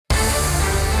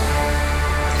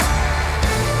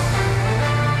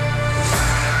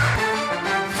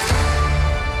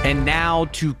And now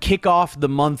to kick off the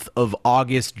month of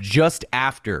August, just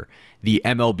after the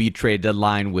MLB trade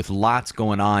deadline with lots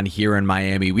going on here in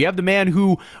Miami, we have the man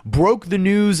who broke the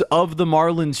news of the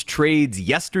Marlins trades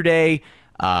yesterday.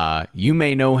 You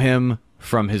may know him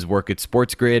from his work at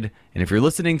Sports Grid. And if you're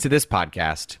listening to this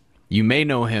podcast, you may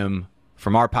know him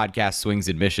from our podcast, Swings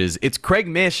and Mishes. It's Craig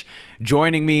Mish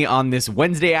joining me on this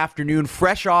Wednesday afternoon,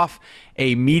 fresh off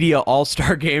a media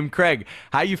all-star game. Craig,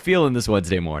 how you feeling this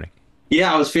Wednesday morning?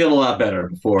 Yeah, I was feeling a lot better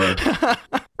before the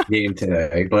game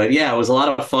today. But yeah, it was a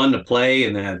lot of fun to play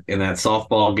in that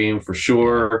softball game for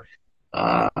sure.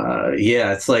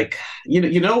 Yeah, it's like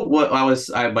you know what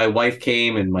my wife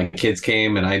came and my kids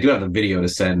came, and I do have a video to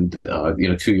send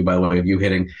to you, by the way, of you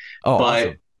hitting. Oh, but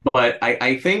awesome. but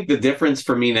I think the difference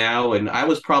for me now, and I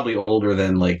was probably older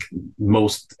than like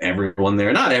most everyone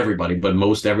there, not everybody, but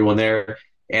most everyone there.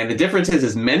 And the difference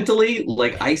is mentally,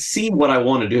 like, I see what I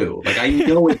want to do. Like, I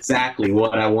know exactly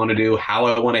what I want to do, how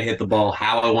I want to hit the ball,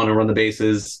 how I want to run the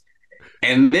bases.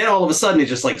 And then all of a sudden, it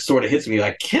just like sort of hits me.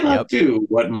 I cannot do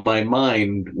what my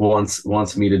mind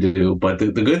wants me to do. But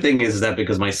the good thing is that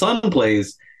because my son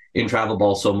plays in travel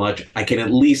ball so much, I can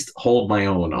at least hold my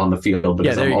own on the field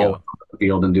because I'm all on the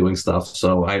field and doing stuff.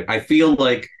 So I feel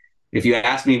like if you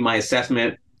ask me my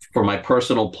assessment for my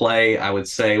personal play, I would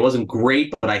say it wasn't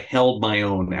great, but I held my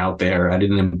own out there. I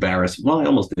didn't embarrass. Well, I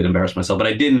almost did embarrass myself, but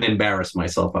I didn't embarrass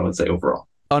myself, I would say, overall.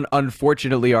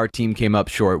 Unfortunately, our team came up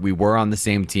short. We were on the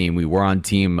same team. We were on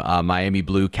team Miami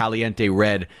Blue. Caliente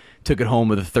Red took it home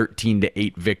with a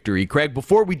 13-8 victory. Craig,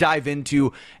 before we dive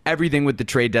into everything with the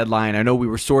trade deadline, I know we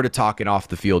were sort of talking off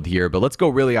the field here, but let's go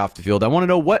really off the field. I want to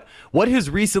know what has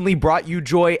recently brought you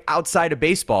joy outside of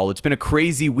baseball. It's been a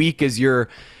crazy week as you're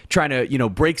trying to,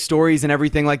 break stories and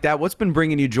everything like that. What's been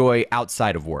bringing you joy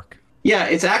outside of work? Yeah,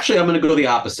 it's actually, I'm going to go the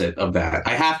opposite of that.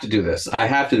 I have to do this.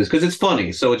 Because it's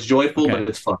funny. So it's joyful, but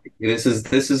it's funny. This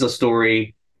is a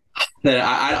story that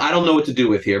I don't know what to do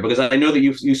with here, because I know that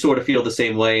you sort of feel the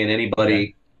same way, and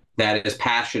anybody that is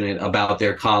passionate about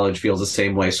their college feels the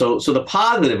same way. So the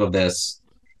positive of this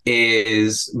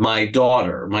is my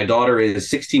daughter. My daughter is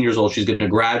 16 years old. She's going to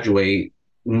graduate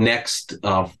next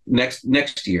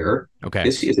year. Okay.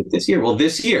 Is it this year? Well,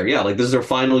 this year, yeah. Like, this is her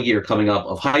final year coming up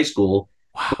of high school.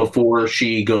 Wow. Before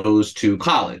she goes to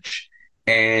college.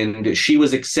 And she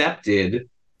was accepted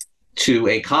to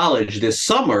a college this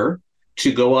summer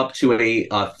to go up to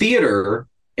a theater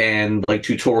and like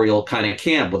tutorial kind of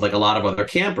camp with like a lot of other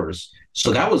campers.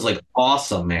 So that was like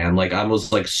awesome, man. Like, I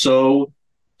was like so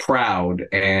proud.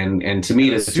 And to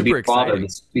me, to be a father, to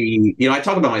see, I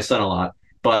talk about my son a lot,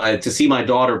 but to see my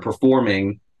daughter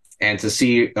performing and to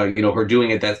see, her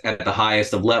doing it at the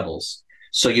highest of levels.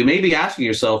 So you may be asking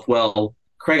yourself, well,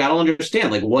 Craig, I don't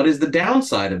understand. Like, what is the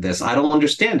downside of this? I don't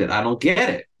understand it. I don't get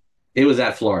it. It was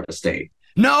at Florida State.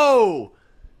 No.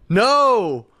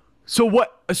 So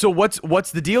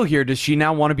what's the deal here? Does she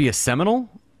now want to be a Seminole?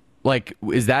 Like,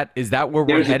 is that where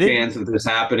we're headed? There's a chance of this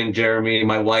happening, Jeremy.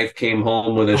 My wife came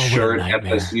home with a shirt,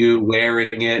 FSU,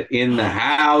 wearing it in the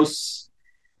house.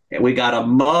 And we got a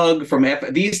mug from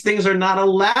These things are not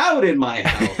allowed in my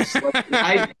house.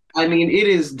 I mean, it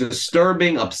is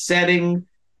disturbing, upsetting.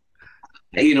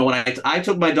 When I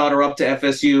took my daughter up to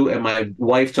FSU and my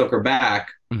wife took her back,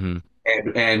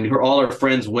 and all her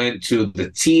friends went to the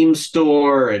team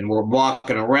store and we're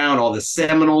walking around all the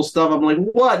Seminole stuff. I'm like,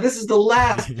 what? This is the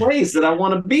last place that I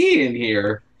want to be in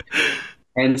here.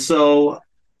 And so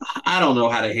I don't know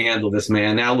how to handle this,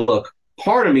 man. Now, look,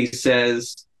 part of me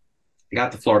says I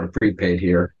got the Florida prepaid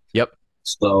here. Yep.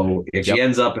 So if she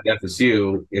ends up at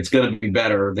FSU, it's going to be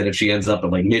better than if she ends up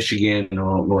at like Michigan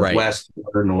or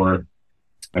Northwestern or,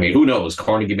 I mean, who knows?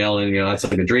 Carnegie Mellon, that's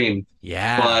like a dream.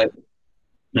 Yeah. But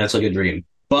that's like a dream.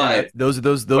 But those are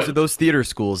those theater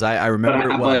schools. I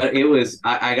remember it well. But it was,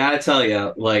 I got to tell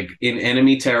you, like, in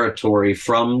enemy territory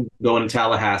from going to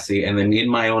Tallahassee and then in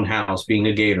my own house being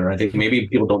a Gator. I think maybe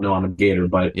people don't know I'm a Gator,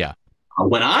 but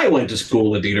when I went to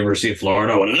school at the University of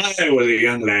Florida, when I was a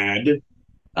young lad,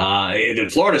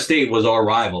 Florida State was our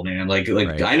rival, man. Like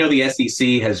I know the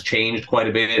SEC has changed quite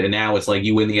a bit, and now it's like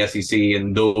you win the SEC,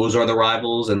 and those are the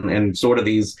rivals, and sort of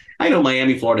these. I know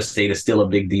Miami, Florida State is still a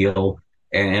big deal,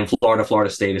 and Florida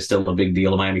State is still a big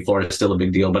deal. Miami, Florida is still a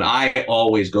big deal, but I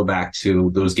always go back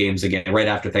to those games again right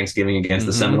after Thanksgiving against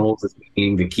the Seminoles as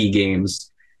being the key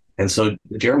games. And so,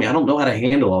 Jeremy, I don't know how to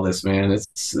handle all this, man.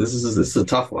 This is a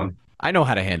tough one. I know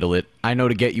how to handle it. I know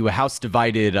to get you a house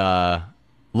divided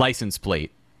license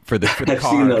plate for the I've seen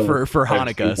car those. for I've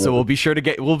seen Hanukkah. So those. we'll be sure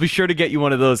to get you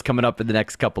one of those coming up in the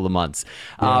next couple of months.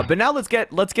 But now let's get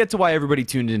to why everybody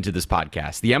tuned into this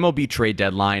podcast. The MLB trade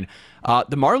deadline.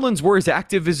 The Marlins were as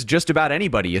active as just about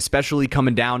anybody, especially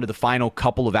coming down to the final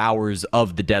couple of hours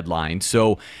of the deadline.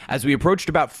 So as we approached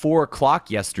about 4 o'clock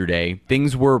yesterday,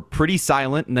 things were pretty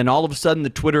silent, and then all of a sudden the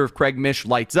Twitter of Craig Mish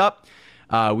lights up.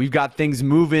 We've got things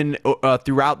moving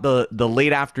throughout the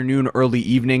late afternoon, early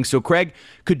evening. So, Craig,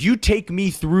 could you take me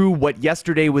through what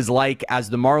yesterday was like as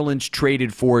the Marlins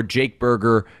traded for Jake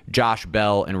Berger, Josh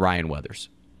Bell, and Ryan Weathers?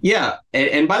 Yeah,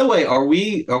 and by the way, are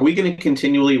we going to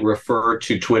continually refer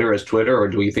to Twitter as Twitter, or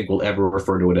do we think we'll ever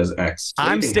refer to it as X?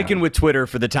 I'm sticking with Twitter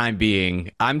for the time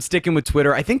being. I'm sticking with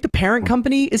Twitter. I think the parent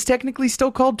company is technically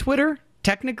still called Twitter.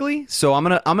 Technically, so I'm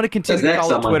gonna continue to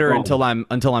call it Twitter until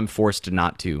I'm forced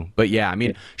not to. But yeah, I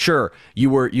mean, sure, you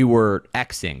were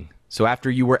Xing. So after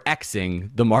you were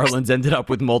Xing, the Marlins ended up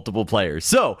with multiple players.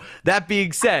 So that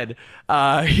being said,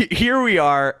 here we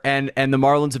are, and the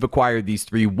Marlins have acquired these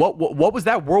three. What was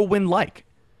that whirlwind like?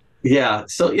 Yeah.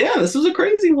 So yeah, this was a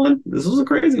crazy one.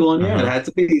 Yeah, it had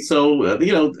to be. So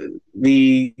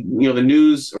the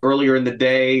news earlier in the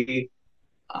day.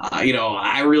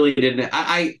 I really didn't.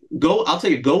 I'll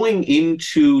tell you, going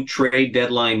into trade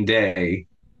deadline day,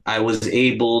 I was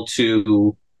able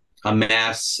to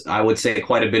amass, I would say,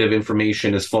 quite a bit of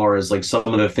information as far as like some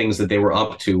of the things that they were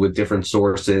up to with different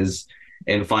sources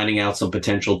and finding out some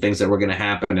potential things that were going to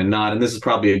happen and not. And this is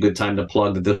probably a good time to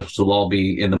plug that this will all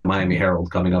be in the Miami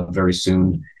Herald coming up very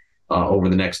soon over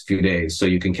the next few days. So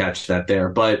you can catch that there.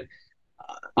 But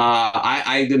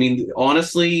I mean,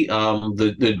 honestly,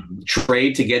 the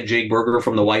trade to get Jake Berger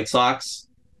from the White Sox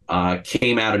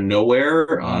came out of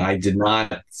nowhere. I did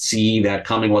not see that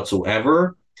coming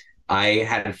whatsoever. I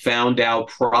had found out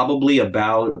probably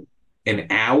about an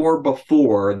hour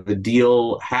before the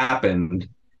deal happened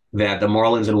that the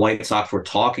Marlins and White Sox were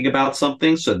talking about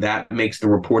something. So that makes the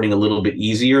reporting a little bit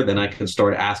easier. Then I can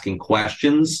start asking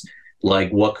questions like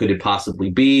what could it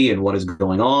possibly be and what is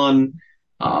going on.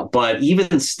 But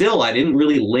even still, I didn't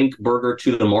really link Berger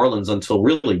to the Marlins until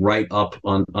really right up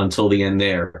until the end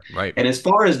there. Right. And as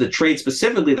far as the trade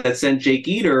specifically that sent Jake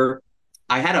Eder,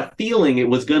 I had a feeling it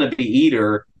was going to be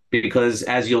Eder because,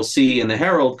 as you'll see in the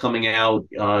Herald coming out,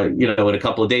 in a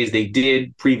couple of days, they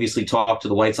did previously talk to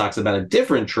the White Sox about a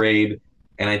different trade.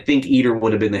 And I think Eder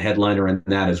would have been the headliner in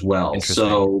that as well.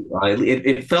 So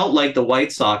it felt like the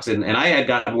White Sox, and I had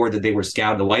gotten word that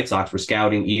the White Sox were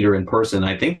scouting Eder in person.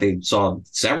 I think they saw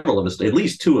several of his, at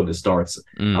least two of his starts.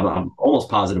 I'm almost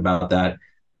positive about that.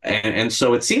 And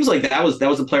so it seems like that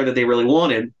was a player that they really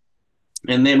wanted.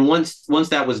 And then once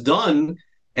that was done,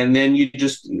 and then you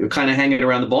just kind of hanging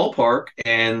around the ballpark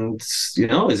and,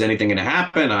 is anything going to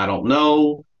happen? I don't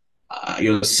know.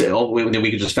 Then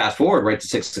we could just fast forward right to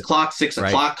 6 o'clock. 6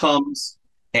 o'clock comes,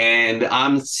 and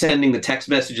I'm sending the text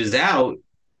messages out,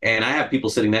 and I have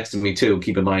people sitting next to me too.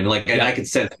 Keep in mind, and I can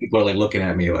sense people are like looking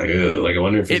at me like I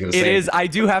wonder if he's going to say. It is. I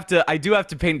do have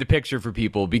to paint the picture for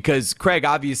people because Craig,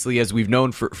 obviously, as we've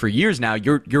known for years now,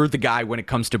 you're the guy when it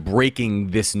comes to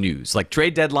breaking this news. Like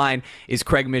trade deadline is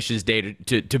Craig Mish's day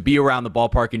to be around the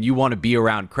ballpark, and you want to be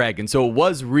around Craig. And so it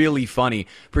was really funny,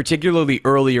 particularly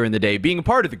earlier in the day, being a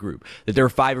part of the group, that there were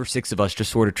 5 or 6 of us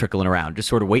just sort of trickling around, just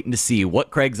sort of waiting to see what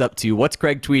Craig's up to, what's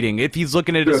Craig tweeting. If he's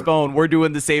looking at his phone, we're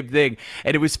doing the same thing,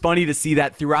 and it was funny to see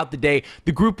that throughout the day.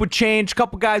 The group would change, a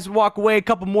couple guys would walk away, a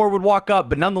couple more would walk up,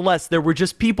 but nonetheless there were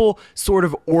just people sort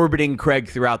of orbiting Craig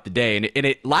throughout the day, and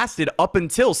it lasted up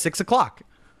until 6 o'clock.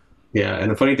 Yeah, and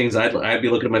the funny thing is I'd be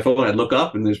looking at my phone, I'd look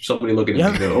up and there's somebody looking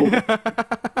at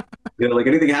me like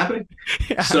anything happening?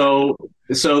 Yeah. So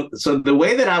the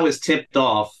way that I was tipped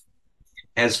off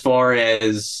as far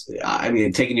as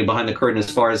taking you behind the curtain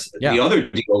as far as the other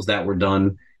deals that were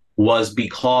done was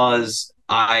because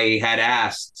I had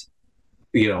asked,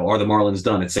 are the Marlins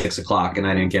done at 6 o'clock? And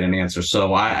I didn't get an answer.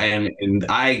 So I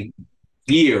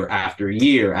year after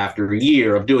year after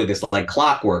year of doing this like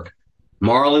clockwork.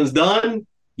 Marlins done?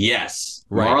 Yes.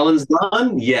 Right. Marlins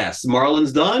done? Yes.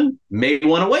 Marlins done? May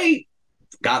want to wait.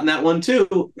 Gotten that one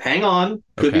too. Hang on.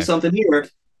 Could be something here.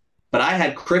 But I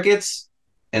had crickets.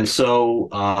 And so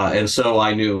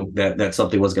I knew that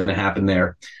something was going to happen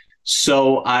there.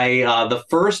 So the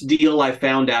first deal I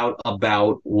found out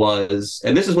about was,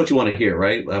 and this is what you want to hear,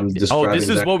 right? This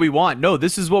is what we want. No,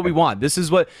 this is what we want. This is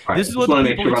what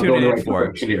the people are tuning in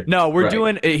for. No, we're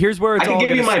doing. Here's where it's all. I can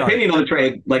give you my opinion on the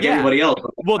trade, like everybody else.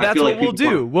 Well, I that's feel what like we'll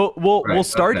people do. We'll right.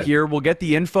 start Okay. here. We'll get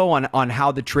the info on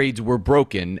how the trades were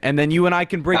broken, and then you and I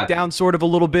can break Gotcha. down sort of a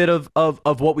little bit of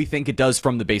what we think it does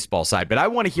from the baseball side. But I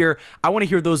want to hear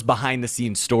those behind the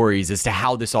scenes stories as to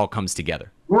how this all comes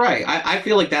together. Right. I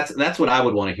feel like that's what I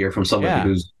would want to hear from somebody Yeah.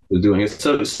 who's doing it.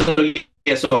 So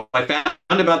yeah. So I found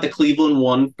about the Cleveland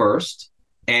one first,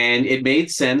 and it made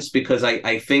sense because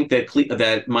I think that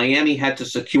that Miami had to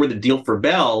secure the deal for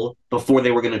Bell before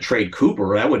they were going to trade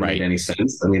Cooper. That wouldn't make Right. any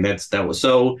sense. I mean, that was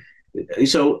so.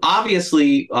 So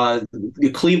obviously,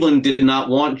 Cleveland did not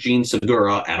want Gene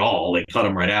Segura at all. They cut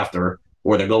him right after,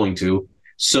 or they're going to.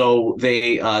 So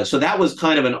that was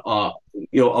kind of an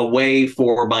a way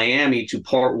for Miami to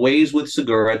part ways with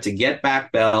Segura to get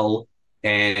back Bell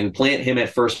and plant him at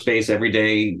first base every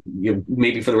day,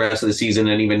 maybe for the rest of the season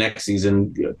and even next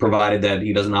season, provided that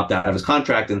he doesn't opt out of his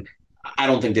contract. And I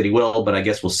don't think that he will, but I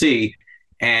guess we'll see.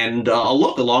 And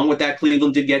look, along with that,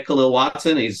 Cleveland did get Khalil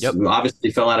Watson. He's Yep. obviously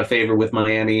fell out of favor with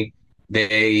Miami.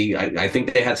 I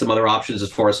think they had some other options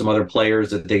as far as some other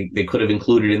players that they could have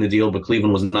included in the deal, but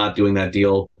Cleveland was not doing that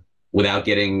deal without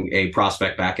getting a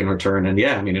prospect back in return. And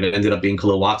yeah, I mean, it ended up being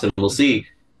Khalil Watson. We'll see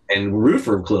and root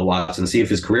for Khalil Watson, see if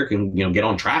his career can get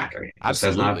on track. I mean, he just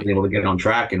has not Absolutely. been able to get on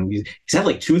track, and he's had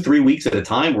like 2-3 weeks at a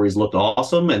time where he's looked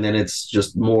awesome, and then it's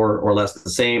just more or less the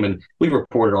same. And we've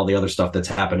reported all the other stuff that's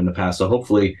happened in the past, so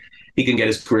hopefully he can get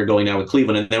his career going now with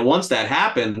Cleveland. And then once that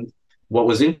happened, what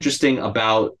was interesting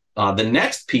about the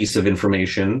next piece of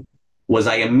information was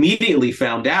I immediately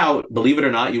found out, believe it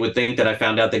or not, you would think that I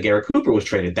found out that Garrett Cooper was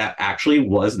traded. That actually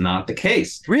was not the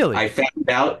case. Really? I found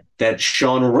out that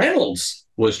Sean Reynolds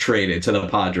was traded to the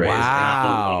Padres.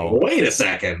 Wow. And wait a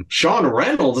second. Sean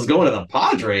Reynolds is going to the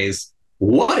Padres.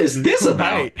 What is this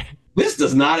about? Right. This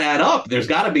does not add up. There's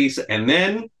got to be. And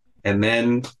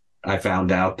then I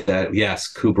found out that, yes,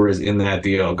 Cooper is in that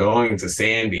deal, going to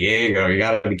San Diego. You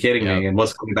got to be kidding me. And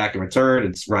what's coming back in return?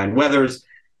 It's Ryan Weathers.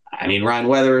 I mean, Ryan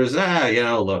Weathers,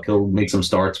 look, he'll make some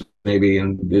starts maybe,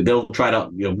 and they'll try to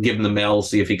give him the mail,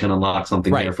 see if he can unlock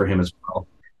something there for him as well.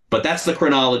 But that's the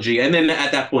chronology. And then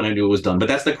at that point, I knew it was done. But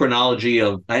that's the chronology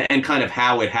of and kind of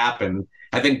how it happened.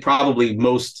 I think probably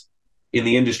most in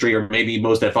the industry, or maybe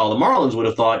most that follow the Marlins, would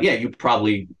have thought, yeah, you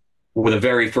probably were the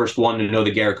very first one to know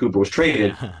that Garrett Cooper was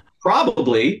traded.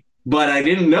 Probably. But I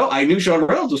didn't know. I knew Sean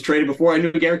Reynolds was traded before I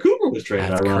knew Garrett Cooper was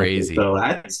traded. That's crazy. So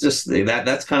that's just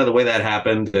that's kind of the way that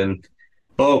happened. And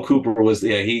Cooper was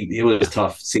it was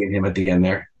tough seeing him at the end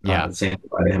there. Saying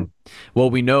goodbye to him. Well,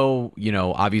 we know,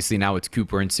 obviously now it's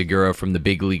Cooper and Segura from the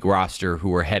big league roster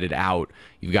who are headed out.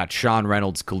 You've got Sean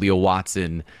Reynolds, Khalil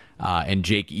Watson, and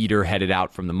Jake Eder headed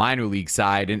out from the minor league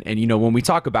side. And when we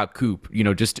talk about Coop,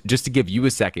 just to give you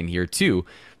a second here too,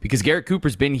 because Garrett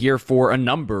Cooper's been here for a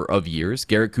number of years.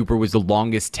 Garrett Cooper was the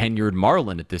longest tenured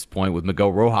Marlin at this point, with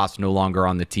Miguel Rojas no longer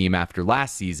on the team after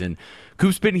last season.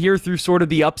 Coop's been here through sort of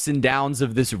the ups and downs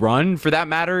of this run. For that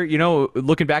matter,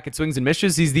 looking back at Swings and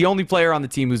Mishes, he's the only player on the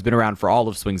team who's been around for all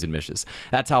of Swings and Mishes.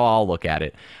 That's how I'll look at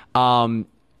it.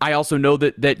 I also know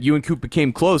that you and Coop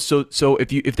became close. So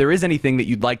if there is anything that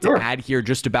you'd like to add here,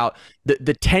 just about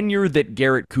the tenure that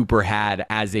Garrett Cooper had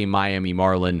as a Miami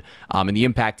Marlin, and the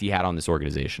impact he had on this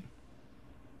organization.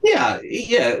 Yeah.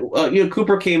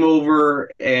 Cooper came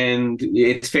over, and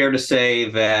it's fair to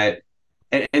say that.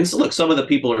 And so look, some of the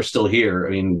people are still here. I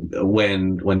mean,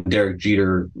 when Derek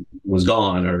Jeter was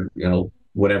gone, or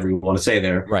whatever you want to say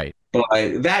there, right? But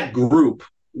that group,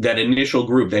 that initial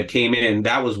group that came in,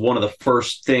 that was one of the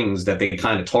first things that they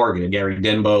kind of targeted. Gary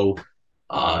Denbo,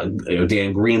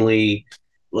 Dan Greenlee,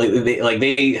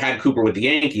 they had Cooper with the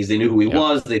Yankees. They knew who he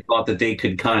was. They thought that they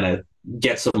could kind of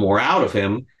get some more out of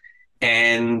him.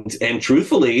 And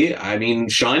truthfully, I mean,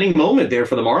 shining moment there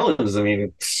for the Marlins. I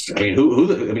mean,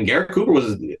 Garrett Cooper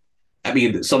was. I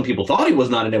mean, some people thought he was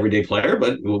not an everyday player,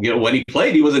 but when he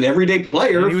played, he was an everyday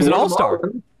player. And he was an all-star.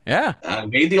 Yeah,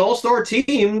 made the all-star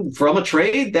team from a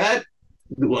trade that,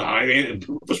 it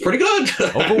was pretty good.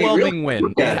 Overwhelming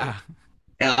win. Yeah.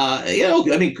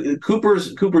 I mean,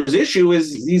 Cooper's issue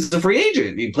is he's a free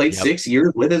agent. He played 6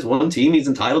 years with his one team. He's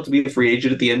entitled to be a free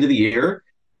agent at the end of the year.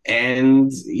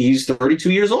 And he's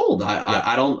 32 years old.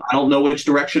 I don't know which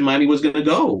direction Miami was going to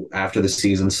go after the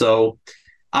season. So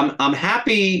I'm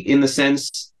happy in the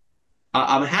sense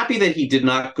I'm happy that he did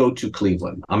not go to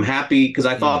Cleveland. I'm happy because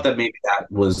I thought that maybe that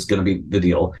was going to be the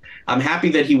deal. I'm happy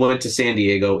that he went to San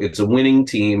Diego. It's a winning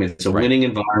team. It's a winning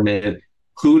environment.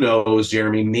 Who knows,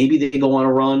 Jeremy? Maybe they go on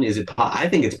a run. I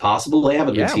think it's possible. They have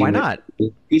a good team. Why not?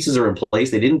 The pieces are in place.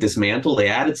 They didn't dismantle. They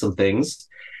added some things.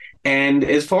 And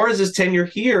as far as his tenure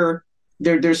here,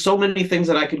 there's so many things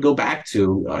that I could go back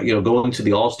to. Going to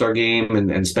the All-Star game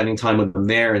and spending time with him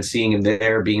there and seeing him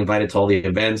there, being invited to all the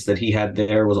events that he had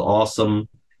there was awesome.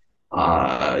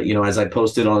 As I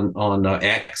posted on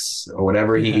X or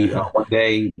whatever, one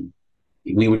day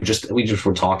we just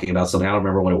were talking about something. I don't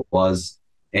remember what it was,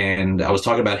 and I was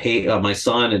talking about my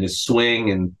son and his swing,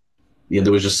 and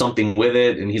there was just something with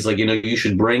it. And he's like, you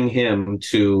should bring him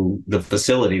to the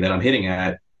facility that I'm hitting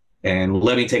at, and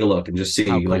let me take a look and just see.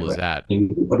 How cool is that?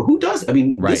 But who does? I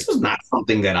mean, right. This was not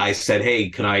something that I said, hey,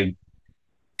 can I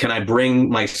bring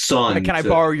my son? Can I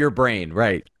borrow your brain?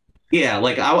 Right. Yeah,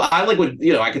 like I like would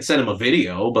I could send him a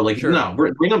video, but like sure. No,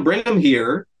 bring him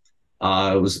here.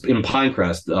 It was in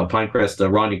Pinecrest,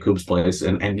 Rodney Coop's place,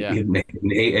 and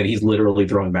he's literally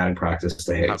throwing batting practice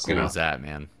to Hayes. How cool is that,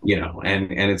 man?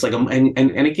 And it's like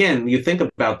and again, you think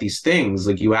about these things,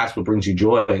 like you ask what brings you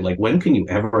joy. Like, when can you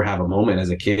ever have a moment as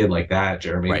a kid like that,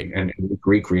 Jeremy, right. and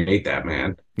recreate that,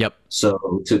 man? Yep.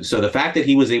 So the fact that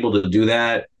he was able to do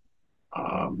that.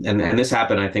 And this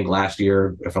happened, I think, last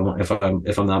year, if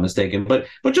I'm not mistaken. But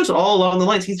just all along the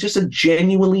lines, he's just a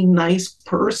genuinely nice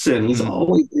person. He's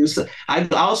always. I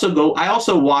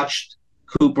also watched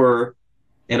Cooper,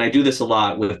 and I do this a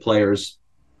lot with players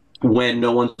when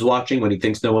no one's watching, when he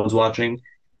thinks no one's watching.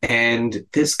 And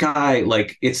this guy,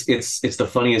 like, it's the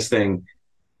funniest thing.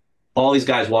 All these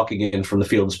guys walking in from the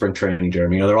field in spring training,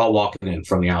 Jeremy, they're all walking in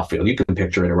from the outfield. You can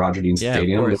picture it at Roger Dean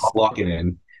Stadium. They're all walking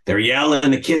in. They're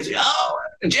yelling, the kids,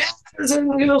 Jazz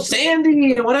and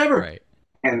Sandy and whatever, right.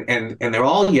 and they're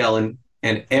all yelling.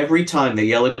 And every time they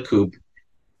yell at Coop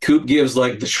gives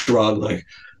like the shrug, like,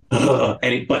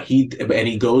 but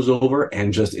he goes over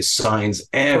and just signs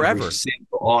every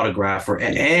single autograph for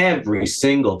every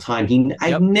single time.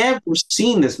 I've never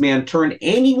seen this man turn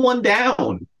anyone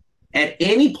down at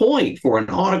any point for an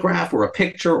autograph or a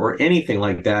picture or anything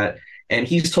like that. And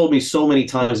he's told me so many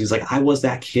times, he's like, I was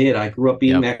that kid. I grew up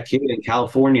being that kid in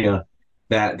California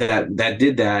that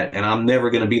did that. And I'm never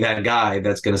going to be that guy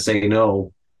that's going to say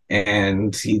no.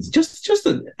 And he's just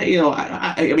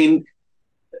I mean,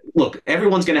 look,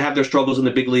 everyone's going to have their struggles in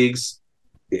the big leagues.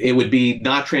 It would be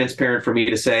not transparent for me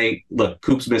to say, look,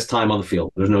 Coop's missed time on the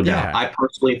field. There's no doubt. I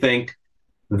personally think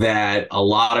that a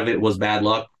lot of it was bad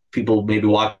luck. People maybe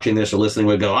watching this or listening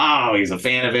would go, oh, he's a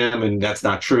fan of him. And that's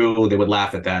not true. They would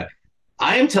laugh at that.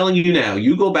 I am telling you now,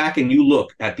 you go back and you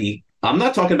look at I'm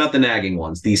not talking about the nagging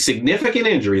ones, the significant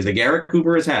injuries that Garrett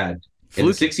Cooper has had in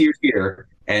the 6 years here,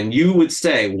 and you would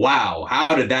say, wow, how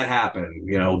did that happen?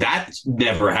 That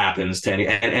never happens to any,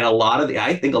 and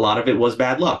I think a lot of it was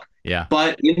bad luck. Yeah.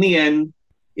 But in the end,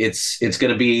 it's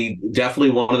going to be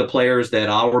definitely one of the players that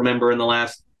I'll remember in the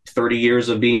last 30 years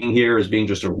of being here as being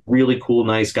just a really cool,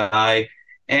 nice guy.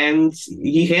 And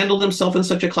he handled himself in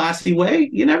such a classy way.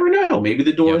 You never know. Maybe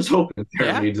the door is open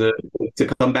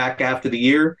to come back after the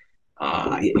year.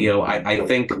 I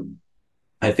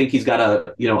think he's got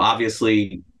to,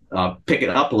 obviously pick it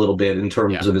up a little bit in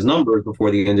terms of his numbers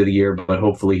before the end of the year, but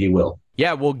hopefully he will.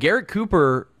 Yeah, well, Garrett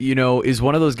Cooper, is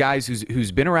one of those guys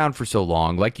who's been around for so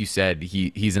long. Like you said,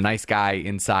 he's a nice guy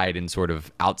inside and sort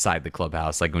of outside the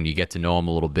clubhouse, like when you get to know him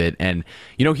a little bit. And,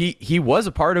 he was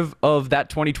a part of that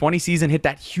 2020 season, hit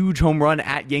that huge home run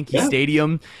at Yankee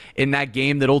Stadium in that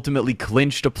game that ultimately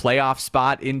clinched a playoff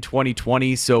spot in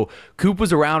 2020. So Coop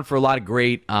was around for a lot of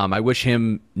great. I wish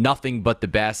him nothing but the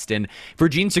best. And for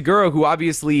Gene Segura, who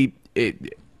obviously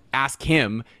ask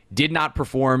him, did not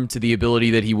perform to the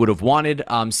ability that he would have wanted.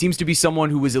 Seems to be someone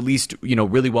who was at least,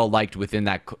 really well liked within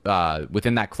that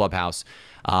clubhouse.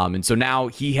 And so now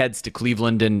he heads to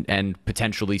Cleveland and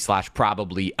potentially /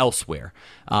 probably elsewhere.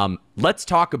 Let's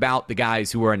talk about the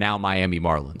guys who are now Miami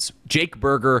Marlins. Jake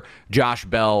Burger, Josh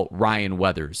Bell, Ryan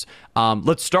Weathers.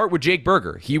 Let's start with Jake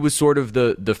Burger. He was sort of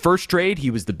the first trade. He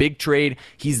was the big trade.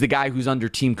 He's the guy who's under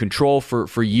team control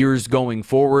for years going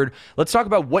forward. Let's talk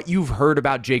about what you've heard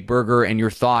about Jake Burger and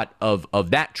your thought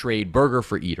of that trade, Burger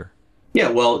for Eater. Yeah,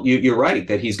 well, you're right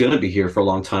that he's going to be here for a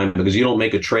long time, because you don't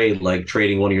make a trade like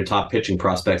trading one of your top pitching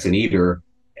prospects in Eater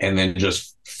and then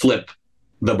just flip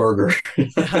the Burger in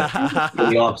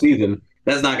the offseason.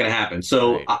 That's not going to happen.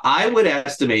 So right. I would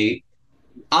estimate,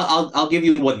 I'll give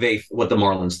you what the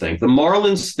Marlins think. The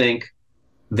Marlins think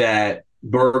that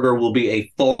Burger will be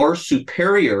a far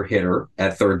superior hitter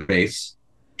at third base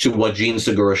to what Gene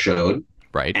Segura showed.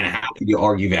 Right. And how can you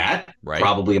argue that? Right.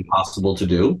 Probably impossible to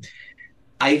do.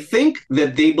 I think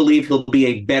that they believe he'll be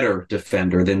a better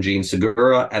defender than Gene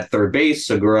Segura at third base.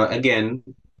 Segura, again,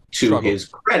 to his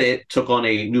credit, took on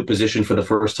a new position for the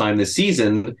first time this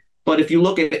season. But if you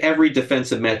look at every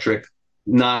defensive metric,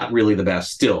 not really the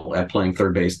best still at playing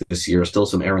third base this year. Still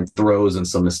some errant throws and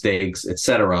some mistakes,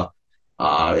 etc.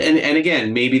 And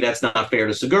again, maybe that's not fair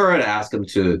to Segura to ask him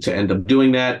to end up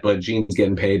doing that, but Gene's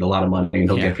getting paid a lot of money, and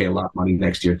he'll get paid a lot of money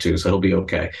next year too, so he'll be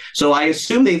okay. So I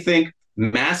assume they think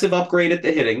massive upgrade at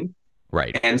the hitting,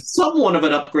 Right. and somewhat of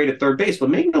an upgrade at third base. But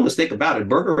make no mistake about it,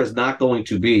 Berger is not going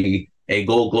to be a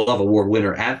Gold Glove Award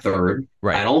winner at third.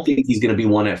 Right. I don't think he's going to be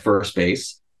one at first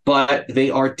base, but they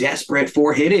are desperate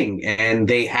for hitting, and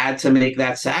they had to make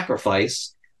that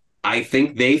sacrifice. I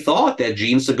think they thought that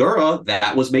Gene Segura,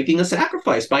 that was making a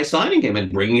sacrifice by signing him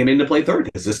and bringing him in to play third,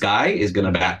 because this guy is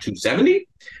going to bat 270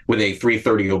 with a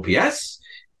 330 OPS,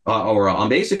 or on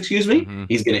base, excuse me. Mm-hmm.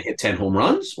 He's going to hit 10 home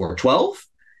runs or 12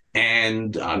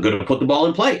 and going to put the ball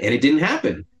in play. And it didn't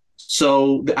happen.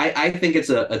 So I think it's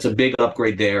a big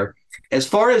upgrade there. As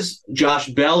far as Josh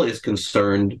Bell is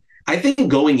concerned, I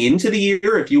think going into the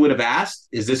year, if you would have asked,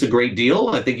 is this a great deal?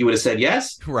 I think you would have said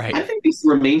yes. Right. I think this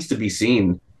remains to be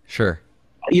seen. Sure.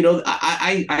 You know,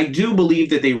 I do believe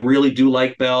that they really do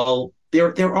like Bell.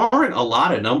 There aren't a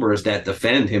lot of numbers that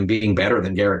defend him being better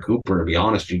than Garrett Cooper, to be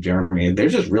honest with you, Jeremy. There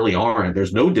just really aren't.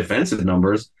 There's no defensive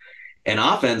numbers. And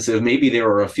offensive, maybe there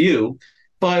are a few.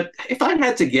 But if I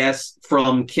had to guess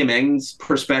from Kim Eng's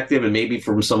perspective and maybe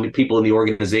from some people in the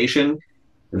organization,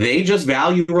 they just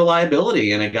value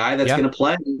reliability and a guy that's going to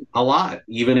play a lot,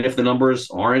 even if the numbers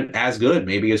aren't as good,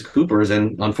 maybe as Cooper's.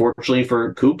 And unfortunately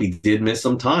for Coop, he did miss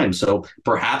some time. So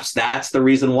perhaps that's the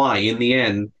reason why, in the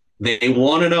end, they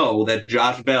want to know that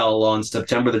Josh Bell on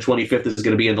September the 25th is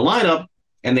going to be in the lineup,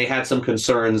 and they had some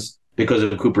concerns because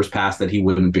of Cooper's past that he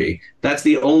wouldn't be. That's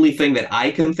the only thing that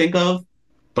I can think of,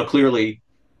 but clearly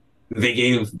they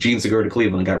gave Gene Segura to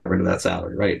Cleveland and got rid of that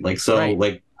salary, right? Like, so, right.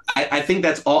 Like, I think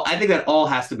that's all. I think that all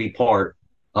has to be part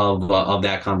of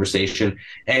that conversation.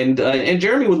 And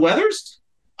Jeremy, with Weathers,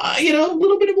 a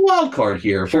little bit of a wild card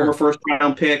here. Sure. Former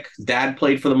first-round pick. Dad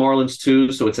played for the Marlins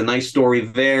too, so it's a nice story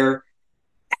there.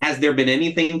 Has there been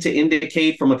anything to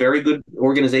indicate from a very good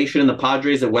organization in the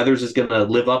Padres that Weathers is going to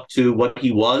live up to what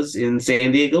he was in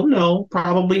San Diego? No,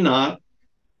 probably not.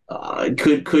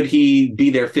 Could he be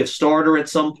their fifth starter at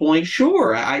some point?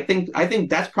 Sure. I think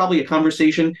that's probably a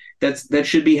conversation that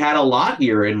should be had a lot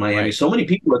here in Miami. Right. So many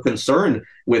people are concerned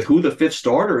with who the fifth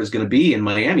starter is going to be in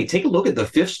Miami. Take a look at the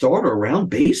fifth starter around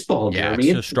baseball, Jeremy.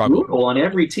 It's a struggle on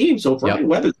every team. So for Ryan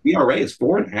Weathers, ERA is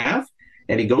 4.5,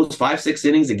 and he goes 5-6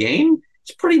 innings a game.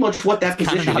 It's pretty much what that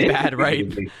position not is. Bad,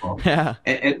 right? Yeah.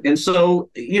 And so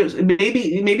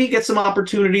maybe get some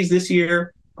opportunities this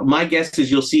year. My guess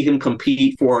is you'll see him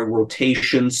compete for a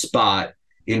rotation spot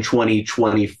in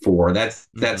 2024.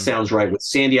 That sounds right, with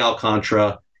Sandy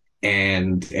Alcantara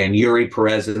and Yuri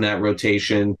Perez in that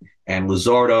rotation, and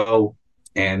Luzardo,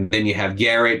 and then you have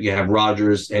Garrett, you have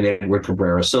Rogers, and Edward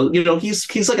Cabrera. So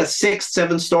he's like a 6th,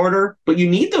 7th starter, but you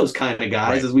need those kind of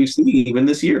guys, as we've seen even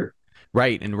this year.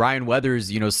 Right, and Ryan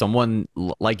Weathers, someone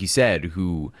like you said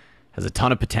who has a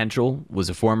ton of potential, was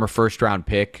a former first-round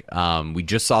pick. We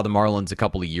just saw the Marlins a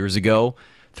couple of years ago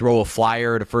throw a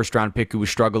flyer at a first-round pick who was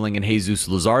struggling in Jesus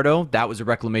Luzardo. That was a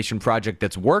reclamation project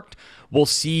that's worked. We'll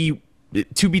see,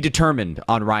 to be determined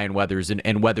on Ryan Weathers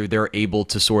and whether they're able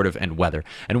to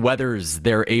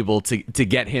they're able to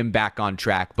get him back on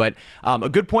track. But a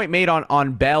good point made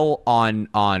on Bell,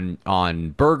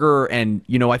 on Berger, and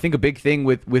I think a big thing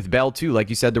with Bell too, like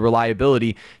you said, the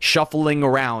reliability, shuffling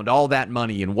around all that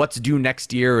money and what's due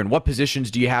next year and what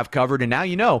positions do you have covered. And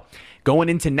now going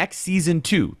into next season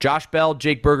too, Josh Bell,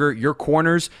 Jake Berger, your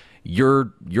corners. You're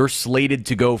slated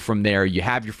to go from there. You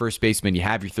have your first baseman, you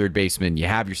have your third baseman, you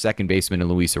have your second baseman in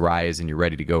Luis Arias, and you're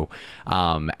ready to go.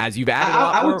 As you've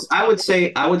added, I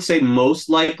would say most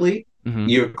likely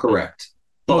you're correct,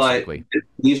 but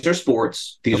these are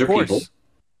sports, these are people,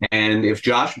 and if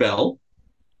Josh Bell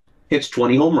hits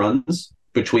 20 home runs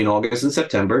between August and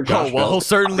September, he'll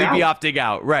certainly be opting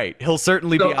out. Right, he'll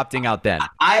certainly be opting out then.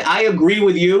 I agree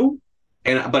with you,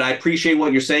 but I appreciate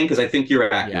what you're saying because I think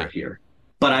you're accurate here.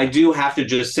 But I do have to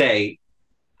just say,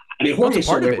 Jorge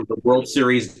Soler was the World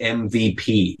Series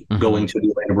MVP going to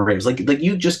the Atlanta Braves. Like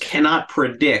you just cannot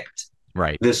predict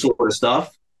this sort of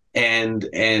stuff. And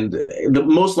the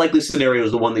most likely scenario is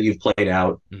the one that you've played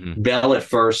out. Bell at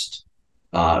first,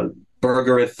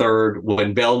 Berger at third.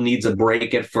 When Bell needs a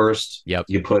break at first,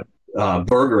 you put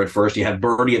Berger at first. You have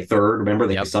Birdie at third. Remember,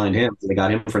 they signed him. They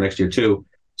got him for next year too.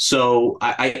 So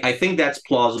I think that's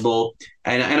plausible.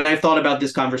 And I've thought about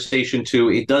this conversation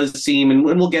too. It does seem, and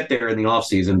we'll get there in the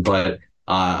offseason, but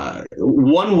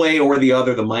one way or the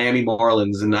other, the Miami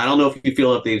Marlins, and I don't know if you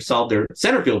feel if they've solved their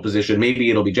center field position, maybe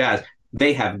it'll be Jazz.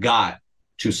 They have got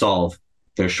to solve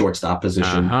their shortstop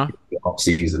position Uh-huh. in the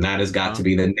offseason. That has got to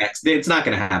be the next. It's not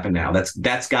going to happen now.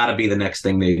 That's got to be the next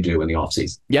thing they do in the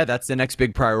offseason. Yeah, that's the next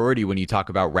big priority when you talk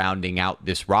about rounding out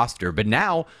this roster. But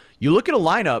now you look at a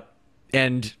lineup,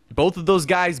 and both of those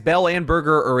guys, Bell and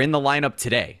Berger, are in the lineup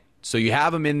today. So you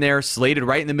have them in there, slated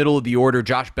right in the middle of the order.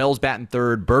 Josh Bell's batting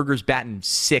third. Berger's batting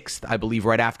sixth, I believe,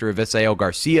 right after Eviseo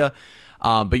Garcia.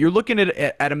 But you're looking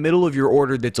at a middle of your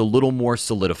order that's a little more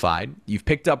solidified. You've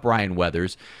picked up Ryan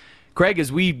Weathers. Craig,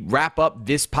 as we wrap up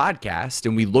this podcast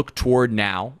and we look toward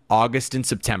now, August and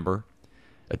September,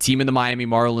 a team in the Miami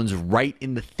Marlins right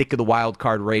in the thick of the wild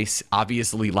card race.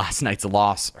 Obviously, last night's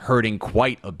loss hurting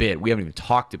quite a bit. We haven't even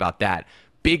talked about that.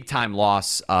 Big time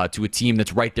loss to a team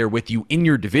that's right there with you in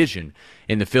your division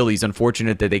in the Phillies.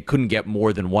 Unfortunate that they couldn't get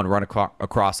more than one run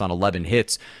across on 11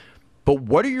 hits. But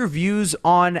what are your views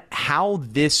on how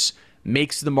this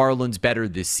makes the Marlins better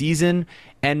this season?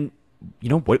 And, you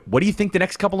know, what do you think the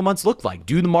next couple of months look like?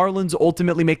 Do the Marlins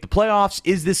ultimately make the playoffs?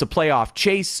 Is this a playoff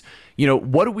chase? You know,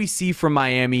 what do we see from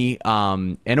Miami?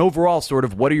 And overall, sort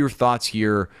of, what are your thoughts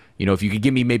here? You know, if you could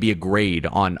give me maybe a grade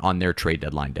on their trade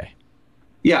deadline day.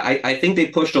 Yeah, I think they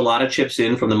pushed a lot of chips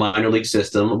in from the minor league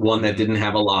system, one that didn't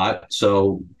have a lot.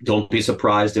 So don't be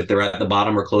surprised if they're at the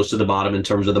bottom or close to the bottom in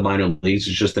terms of the minor leagues.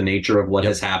 It's just the nature of what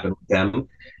has happened with them.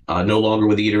 No longer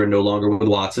with Eater and no longer with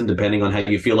Watson, depending on how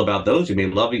you feel about those. You may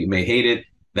love it, you may hate it.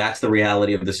 That's the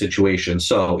reality of the situation.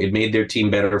 So it made their team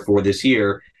better for this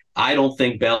year. I don't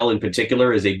think Bell in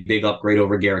particular is a big upgrade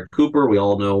over Garrett Cooper. We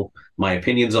all know my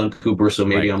opinions on Cooper, so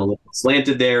maybe I'm a little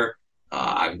slanted there.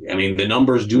 I mean, the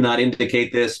numbers do not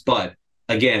indicate this, but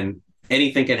again,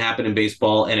 anything can happen in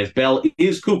baseball. And if Bell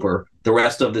is Cooper the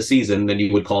rest of the season, then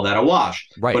you would call that a wash.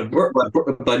 Right.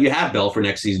 But you have Bell for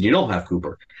next season. You don't have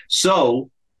Cooper. So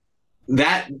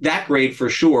that grade for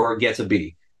sure gets a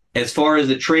B. As far as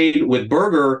the trade with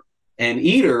Berger and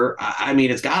Eater, I mean,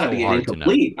 it's got to be an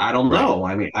incomplete. I don't know.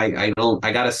 I mean, I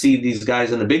got to see these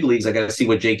guys in the big leagues. I got to see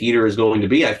what Jake Eater is going to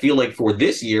be. I feel like for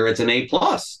this year, it's an A+.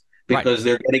 Because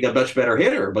they're getting a much better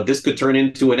hitter, but this could turn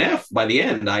into an F by the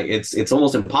end. It's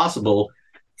almost impossible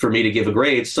for me to give a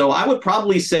grade. So I would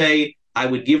probably say I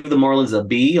would give the Marlins a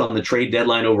B on the trade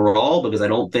deadline overall, because I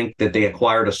don't think that they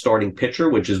acquired a starting pitcher,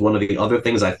 which is one of the other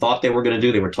things I thought they were going to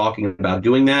do. They were talking about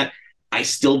doing that. I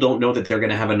still don't know that they're going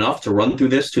to have enough to run through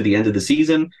this to the end of the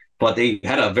season, but they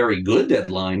had a very good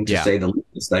deadline to say the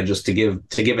least. Just to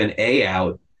give an A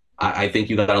out, I think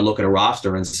you got to look at a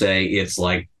roster and say it's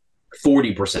like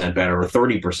 40% better or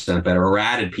 30% better, or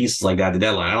added pieces like that at the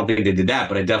deadline. I don't think they did that,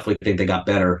 but I definitely think they got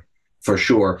better for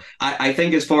sure. I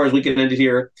think as far as we can end it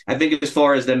here, I think as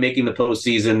far as them making the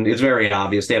postseason, it's very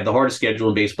obvious. They have the hardest schedule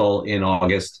in baseball in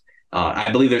August.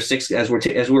 I believe there's six, as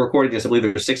we're recording this, I believe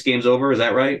there's 6 games over. Is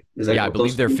that right? I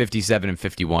believe they're 57 and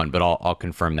 51, but I'll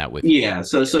confirm that with you. Yeah.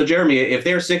 So Jeremy, if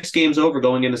they're 6 games over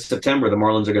going into September, the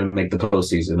Marlins are going to make the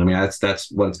postseason. I mean,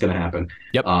 that's what's going to happen.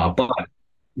 Yep. But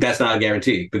that's not a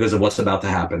guarantee because of what's about to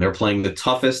happen. They're playing the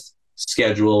toughest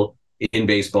schedule in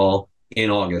baseball in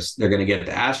August. They're going to get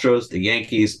the Astros, the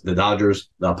Yankees, the Dodgers,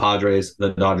 the Padres,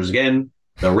 the Dodgers again,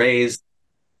 the Rays,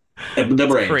 the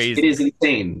Braves. Crazy. It is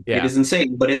insane. Yeah. It is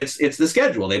insane, but it's the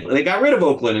schedule. They got rid of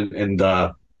Oakland and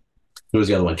who was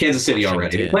the other one? Kansas City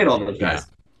already. They played all those guys.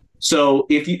 Yeah. So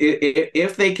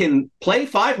if they can play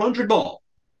 500 ball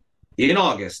in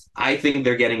August, I think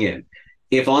they're getting in.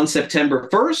 If on September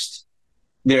 1st,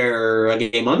 they're a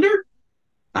game under,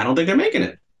 I don't think they're making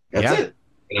it. That's it.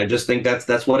 And I just think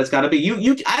that's what it's got to be.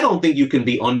 I don't think you can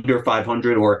be under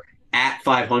 500 or at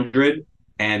 500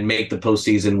 and make the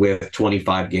postseason with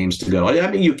 25 games to go. I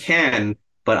mean, you can,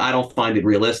 but I don't find it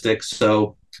realistic.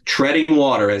 So treading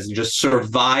water as just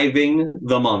surviving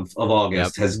the month of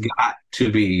August has got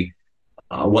to be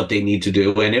what they need to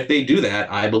do. And if they do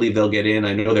that, I believe they'll get in.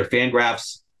 I know their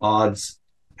Fangraphs odds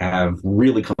have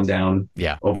really come down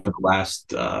over the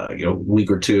last week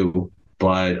or two.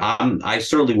 But I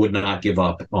certainly would not give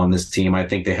up on this team. I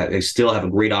think they still have a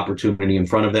great opportunity in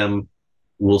front of them.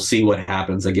 We'll see what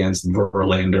happens against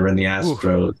Verlander and the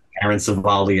Astros, Aaron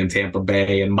Savali in Tampa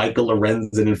Bay, and Michael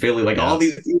Lorenzen in Philly. All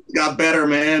these teams got better,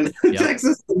 man.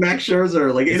 Texas, Max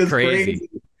Scherzer, it is crazy.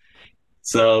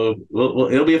 So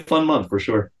it'll be a fun month for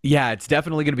sure. Yeah, it's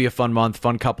definitely going to be a fun month,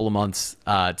 fun couple of months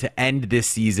to end this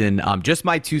season. Just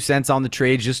my 2 cents on the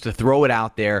trades, just to throw it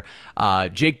out there.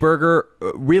 Jake Berger,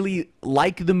 really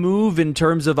like the move in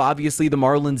terms of obviously the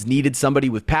Marlins needed somebody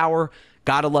with power.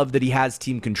 Gotta love that he has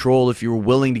team control. If you're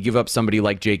willing to give up somebody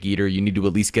like Jake Eater, you need to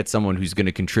at least get someone who's going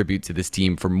to contribute to this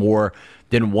team for more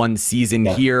than one season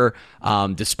here.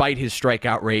 Despite his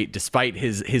strikeout rate, despite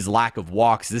his lack of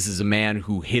walks, this is a man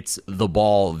who hits the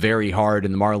ball very hard,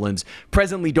 and the Marlins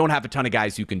presently don't have a ton of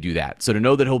guys who can do that. So to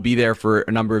know that he'll be there for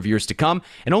a number of years to come,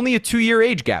 and only a 2-year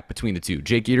age gap between the two.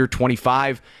 Jake Eater,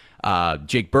 25.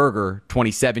 Jake Berger,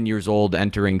 27 years old,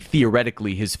 entering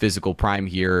theoretically his physical prime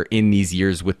here in these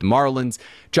years with the Marlins.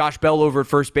 Josh Bell over at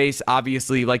first base,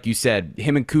 obviously, like you said,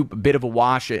 him and Coop, a bit of a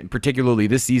wash, particularly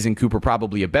this season. Cooper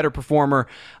probably a better performer,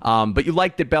 but you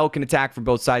like that Bell can attack from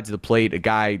both sides of the plate, a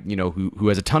guy who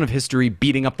has a ton of history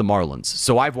beating up the Marlins.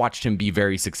 So I've watched him be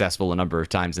very successful a number of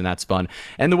times, and that's fun.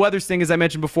 And the Weathers thing, as I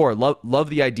mentioned before, love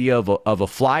the idea of a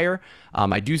flyer.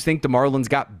 I do think the Marlins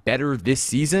got better this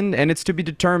season, and it's to be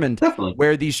determined Definitely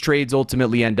where these trades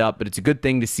ultimately end up, but it's a good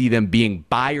thing to see them being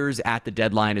buyers at the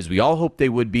deadline, as we all hope they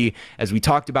would be, as we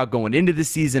talked about going into the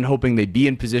season, hoping they'd be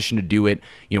in position to do it.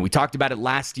 We talked about it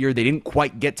last year. They didn't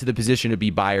quite get to the position to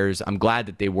be buyers. I'm glad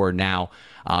that they were now.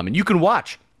 And you can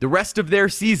watch the rest of their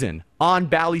season on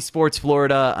Bally Sports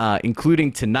Florida,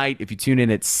 including tonight. If you tune in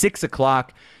at 6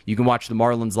 o'clock, you can watch the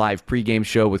Marlins live pregame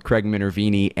show with Craig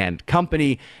Minervini and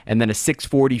company, and then a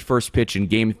 6:40 first pitch in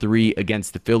Game 3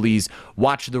 against the Phillies.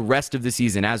 Watch the rest of the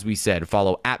season, as we said.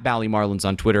 Follow at Bally Marlins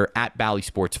on Twitter, at Bally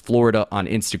Sports Florida on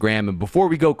Instagram. And before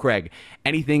we go, Craig,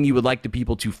 anything you would like the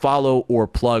people to follow or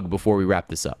plug before we wrap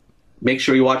this up? Make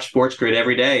sure you watch Sports Grid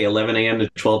every day, 11 a.m. to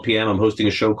 12 p.m. I'm hosting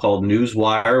a show called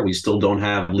Newswire. We still don't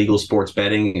have legal sports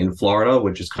betting in Florida,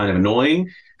 which is kind of annoying,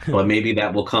 but maybe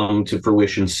that will come to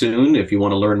fruition soon. If you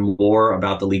want to learn more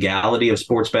about the legality of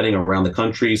sports betting around the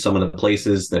country, some of the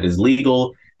places that is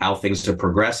legal, how things are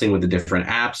progressing with the different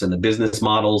apps and the business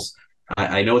models.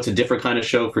 I know it's a different kind of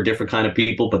show for different kind of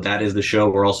people, but that is the show.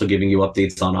 We're also giving you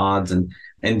updates on odds and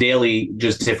daily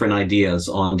just different ideas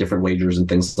on different wagers and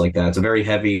things like that. It's a very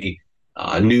heavy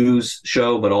news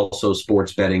show, but also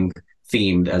sports betting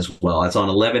themed as well. It's on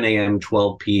 11 a.m.,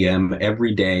 12 p.m.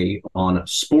 every day on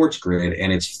Sports Grid,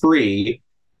 and it's free.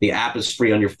 The app is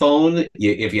free on your phone.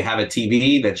 If you have a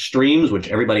TV that streams, which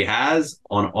everybody has,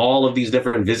 on all of these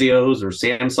different Vizios or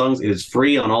Samsungs, it is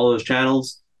free on all those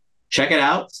channels. Check it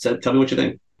out. Tell me what you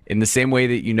think. In the same way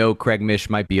that Craig Mish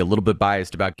might be a little bit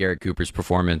biased about Garrett Cooper's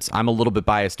performance, I'm a little bit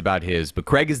biased about his, but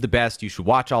Craig is the best. You should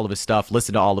watch all of his stuff,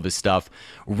 listen to all of his stuff,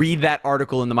 read that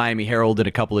article in the Miami Herald in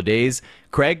a couple of days.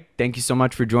 Craig, thank you so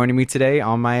much for joining me today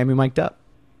on Miami Mic'd Up.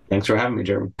 Thanks for having me,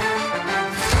 Jeremy.